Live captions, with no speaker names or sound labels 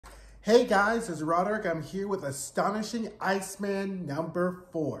Hey guys, it's Roderick. I'm here with Astonishing Iceman number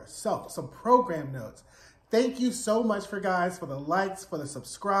 4. So, some program notes. Thank you so much for the likes, for the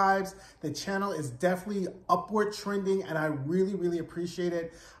subscribes. The channel is definitely upward trending and I really appreciate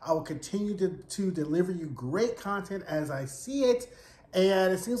it. I will continue to deliver you great content as I see it.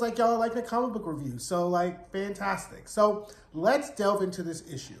 And it seems like y'all like the comic book review. So like, fantastic. So let's delve into this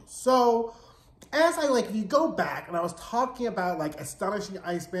issue. So as if you go back and I was talking about like Astonishing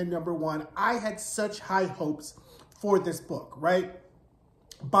Iceman number 1, I had such high hopes for this book, right?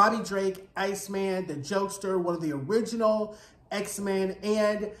 Bobby Drake, Iceman, the jokester, one of the original X-Men,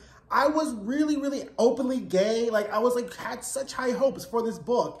 and I was really openly gay. Like I was had such high hopes for this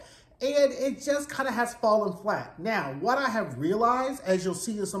book, and it just kind of has fallen flat. Now, what I have realized, as you'll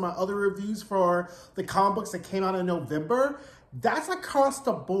see in some of my other reviews for the comic books that came out in November, that's across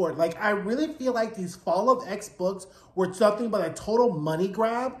the board. Like, I really feel like these Fall of X books were something but a total money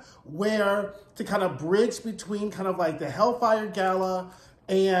grab, where to kind of bridge between kind of like the Hellfire Gala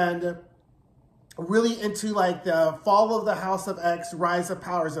and really into like the Fall of the House of X, Rise of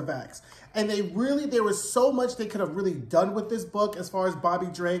Powers of X. And there was so much they could have really done with this book as far as Bobby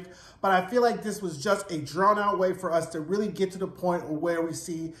Drake, but I feel like this was just a drawn out way for us to really get to the point where we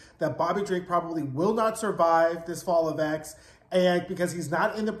see that Bobby Drake probably will not survive this Fall of X, and because he's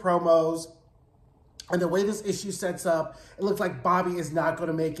not in the promos. And the way this issue sets up, it looks like Bobby is not going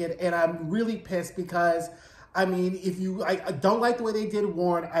to make it. And I'm really pissed because, I mean, I don't like the way they did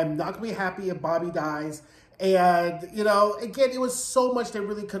Warren. I'm not going to be happy if Bobby dies. And, you know, again, it was so much they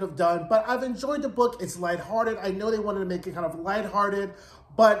really could have done. But I've enjoyed the book. It's lighthearted. I know they wanted to make it kind of lighthearted.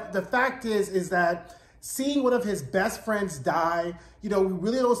 But the fact is that seeing one of his best friends die, you know, we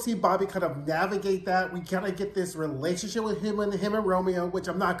really don't see Bobby kind of navigate that. We kind of get this relationship with him and Romeo, which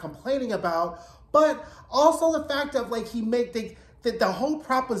I'm not complaining about. But also the fact of like the whole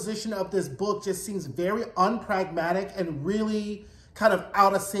proposition of this book just seems very unpragmatic and really kind of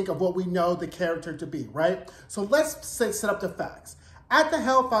out of sync of what we know the character to be, right? So let's set up the facts. At the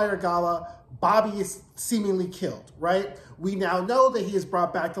Hellfire Gala, Bobby is seemingly killed, right? We now know that he is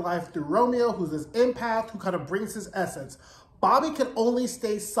brought back to life through Romeo, who's this empath who kind of brings his essence. Bobby can only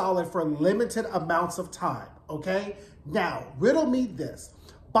stay solid for limited amounts of time, okay? Now, riddle me this.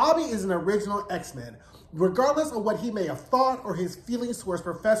 Bobby is an original X-Men. Regardless of what he may have thought or his feelings towards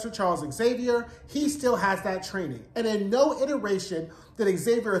Professor Charles Xavier, he still has that training. And in no iteration did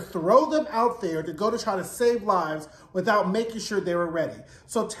Xavier throw them out there to go to try to save lives without making sure they were ready.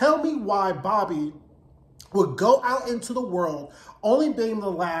 So tell me why Bobby would go out into the world only being the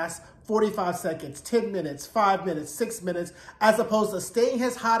last 45 seconds, 10 minutes, 5 minutes, 6 minutes, as opposed to staying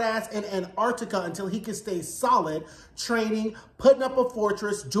his hot ass in Antarctica until he can stay solid, training, putting up a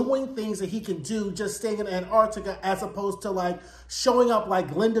fortress, doing things that he can do just staying in Antarctica, as opposed to like showing up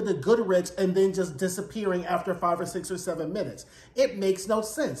like Linda the Goodrich and then just disappearing after 5 or 6 or 7 minutes. It makes no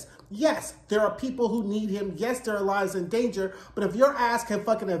sense. Yes, there are people who need him. Yes, there are lives in danger. But if your ass can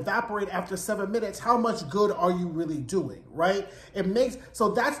fucking evaporate after 7 minutes, how much good are you really doing, right? So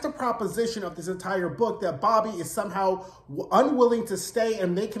that's the proposition of this entire book, that Bobby is somehow unwilling to stay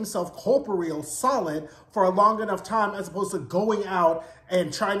and make himself corporeal, solid for a long enough time, as opposed to going out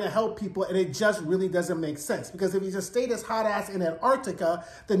and trying to help people, and it just really doesn't make sense. Because if he just stayed his hot ass in Antarctica,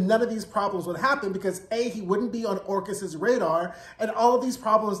 then none of these problems would happen, because A, he wouldn't be on Orcus's radar, and all of these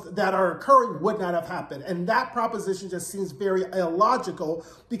problems that are occurring would not have happened. And that proposition just seems very illogical,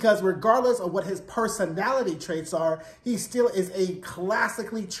 because regardless of what his personality traits are, he still is a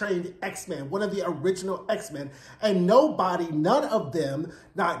classically trained X-Men, one of the original X-Men. And nobody, none of them,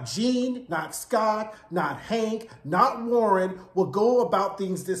 not Jean, not Scott, not Hank, not Warren, will go about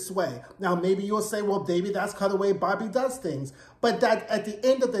things this way. Now, maybe you'll say, well, maybe that's kind of the way Bobby does things. But that at the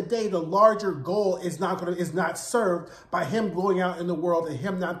end of the day, the larger goal is not served by him going out in the world and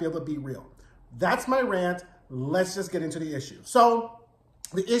him not be able to be real. That's my rant. Let's just get into the issue. So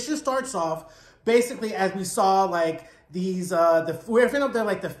the issue starts off basically as we saw like these, we're feeling they're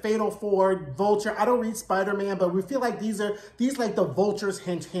like the Fatal Four, Vulture. I don't read Spider-Man, but we feel like these like the Vulture's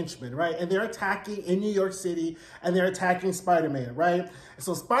henchmen, right? And they're attacking in New York City, and they're attacking Spider-Man, right?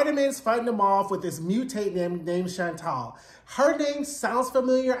 So Spider-Man's fighting them off with this mutate named Chantal. Her name sounds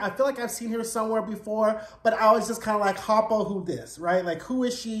familiar. I feel like I've seen her somewhere before, but I was just kind of like, Hoppo, who this, right? Like, who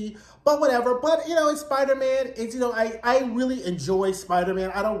is she? But whatever. But, you know, it's Spider-Man. It's, you know, I really enjoy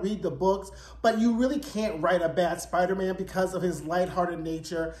Spider-Man. I don't read the books, but you really can't write a bad Spider-Man because of his lighthearted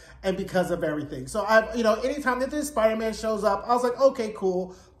nature and because of everything. So, you know, anytime that this Spider-Man shows up, I was like, okay,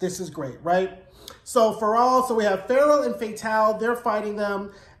 cool. This is great, right? So we have Feral and Fatale. They're fighting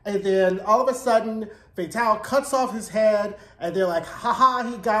them. And then all of a sudden, Fatale cuts off his head, and they're like, haha,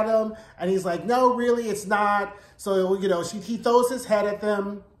 he got him. And he's like, no, really, it's not. So, you know, he throws his head at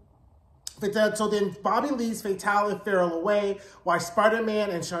them. So then Bobby leaves Fatale and Feral away while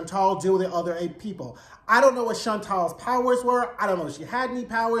Spider-Man and Chantal deal with the other 8 people. I don't know what Chantal's powers were. I don't know if she had any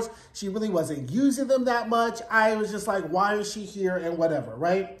powers. She really wasn't using them that much. I was just like, why is she here and whatever,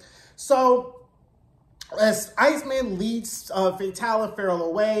 right? So as Iceman leads Fatale and Feral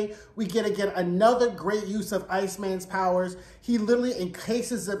away, we get again another great use of Iceman's powers. He literally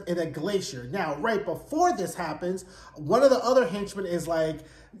encases them in a glacier. Now, right before this happens, one of the other henchmen is like,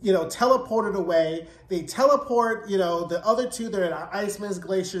 you know, teleported away. They teleport, you know, the other 2 that are in Iceman's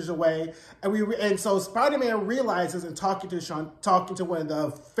glaciers away. And so Spider-Man realizes, and talking to one of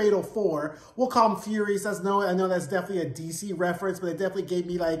the Fatal 4, we'll call them Furies. I know that's definitely a DC reference, but it definitely gave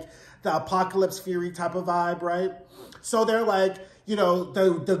me like the Apocalypse Fury type of vibe, right? So they're like, you know,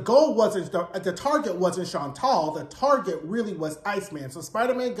 the goal wasn't, the target wasn't Chantal. The target really was Iceman. So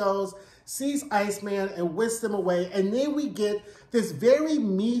Spider-Man goes, sees Iceman, and whisks him away. And then we get this very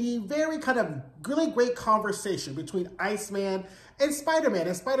meaty, very kind of really great conversation between Iceman and Spider-Man.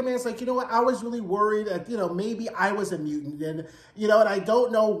 And Spider-Man's like, you know what, I was really worried that, you know, maybe I was a mutant. And, you know, and I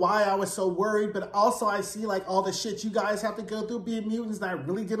don't know why I was so worried, but also I see like all the shit you guys have to go through being mutants, and I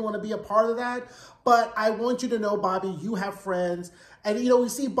really didn't want to be a part of that. But I want you to know, Bobby, you have friends. And, you know, we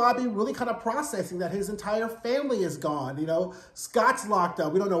see Bobby really kind of processing that his entire family is gone. You know, Scott's locked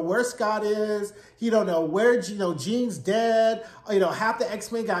up. We don't know where Scott is. He don't know where, you know, Jean's dead. You know, half the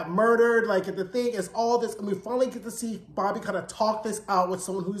X-Men got murdered. Like, the thing is all this. And we finally get to see Bobby kind of talk this out with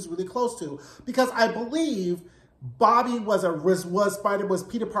someone who's really close to. Because I believe Bobby was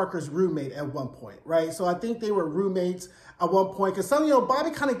Peter Parker's roommate at one point, right? So I think they were roommates at one point. Because you know,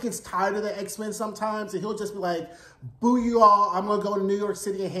 Bobby kind of gets tired of the X-Men sometimes, and he'll just be like, boo you all, I'm going to go to New York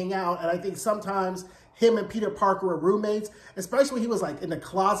City and hang out. And I think sometimes him and Peter Parker were roommates, especially when he was like in the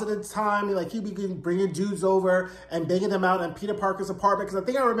closet at the time. Like he'd be bringing dudes over and banging them out in Peter Parker's apartment. Because I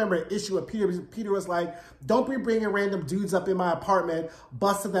think I remember an issue of Peter was like, don't be bringing random dudes up in my apartment,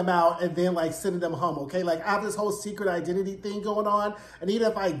 busting them out and then like sending them home, okay? Like I have this whole secret identity thing going on. And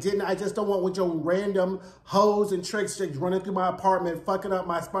even if I didn't, I just don't want with your random hoes and tricks just running through my apartment, fucking up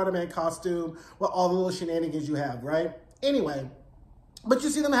my Spider-Man costume with all the little shenanigans you have, right? Anyway. But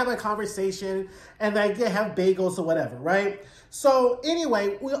you see them having a conversation and they have bagels or whatever, right? So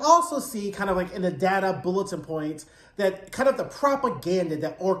anyway, we also see kind of like in the data bulletin points that kind of the propaganda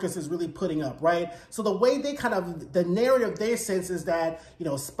that Orchis is really putting up, right? So the way they kind of, the narrative they sense is that, you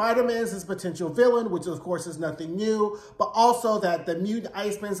know, Spider-Man is his potential villain, which of course is nothing new, but also that the mutant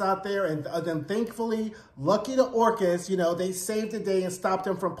Iceman's out there, and then thankfully, lucky to Orchis, you know, they saved the day and stopped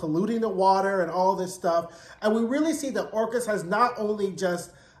him from polluting the water and all this stuff. And we really see that Orchis has not only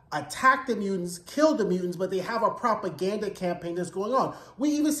just attack the mutants, kill the mutants, but they have a propaganda campaign that's going on. We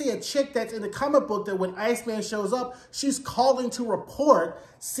even see a chick that's in the comic book that when Iceman shows up, she's calling to report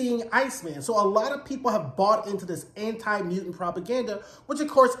seeing Iceman. So a lot of people have bought into this anti-mutant propaganda, which of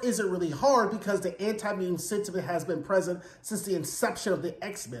course isn't really hard because the anti-mutant sentiment has been present since the inception of the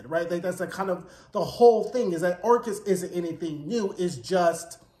X-Men, right? Like that's kind of the whole thing, is that Orchis isn't anything new, it's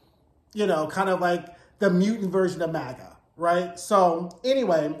just, you know, kind of like the mutant version of MAGA. Right? So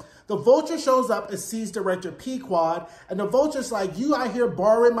anyway, the Vulture shows up and sees director Pequod, and the Vulture's like, you out here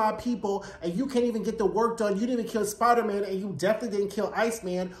borrowing my people and you can't even get the work done. You didn't even kill Spider-Man and you definitely didn't kill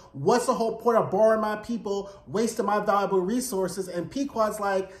Iceman. What's the whole point of borrowing my people, wasting my valuable resources? And Pequod's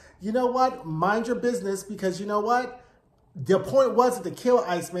like, you know what? Mind your business, because you know what? The point wasn't to kill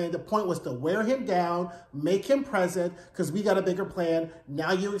Iceman. The point was to wear him down, make him present, because we got a bigger plan.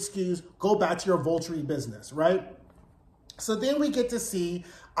 Now you're excused. Go back to your Vulture business, right? So then we get to see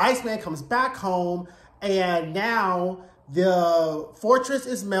Iceman comes back home, and now the fortress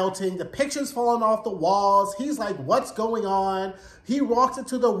is melting. The picture's falling off the walls. He's like, what's going on? He walks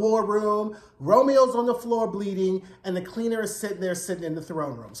into the war room. Romeo's on the floor bleeding, and the cleaner is sitting in the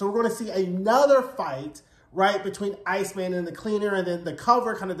throne room. So we're going to see another fight, right, between Iceman and the cleaner, and then the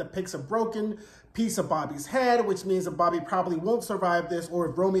cover kind of depicts a broken piece of Bobby's head, which means that Bobby probably won't survive this, or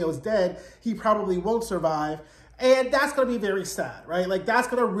if Romeo's dead, he probably won't survive. And that's going to be very sad, right? Like, that's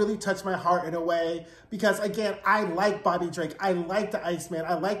going to really touch my heart in a way, because, again, I like Bobby Drake. I like the Iceman.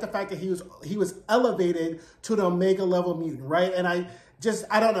 I like the fact that he was elevated to an Omega level mutant, right? And I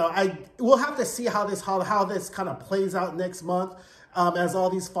don't know. We'll have to see how this kind of plays out next month as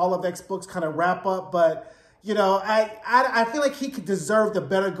all these Fall of X books kind of wrap up. But, you know, I feel like he could deserve the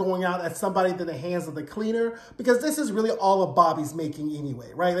better going out as somebody than the hands of the cleaner, because this is really all of Bobby's making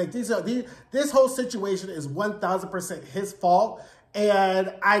anyway, right? Like this whole situation is 1000% his fault.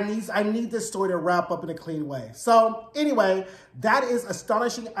 and I need this story to wrap up in a clean way. So anyway, that is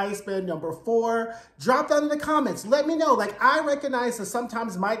Astonishing Iceman number 4. Drop down in the comments. Let me know. Like, I recognize that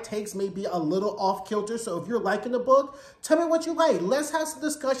sometimes my takes may be a little off kilter. So if you're liking the book, tell me what you like. Let's have some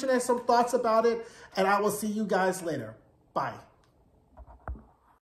discussion and some thoughts about it. And I will see you guys later. Bye.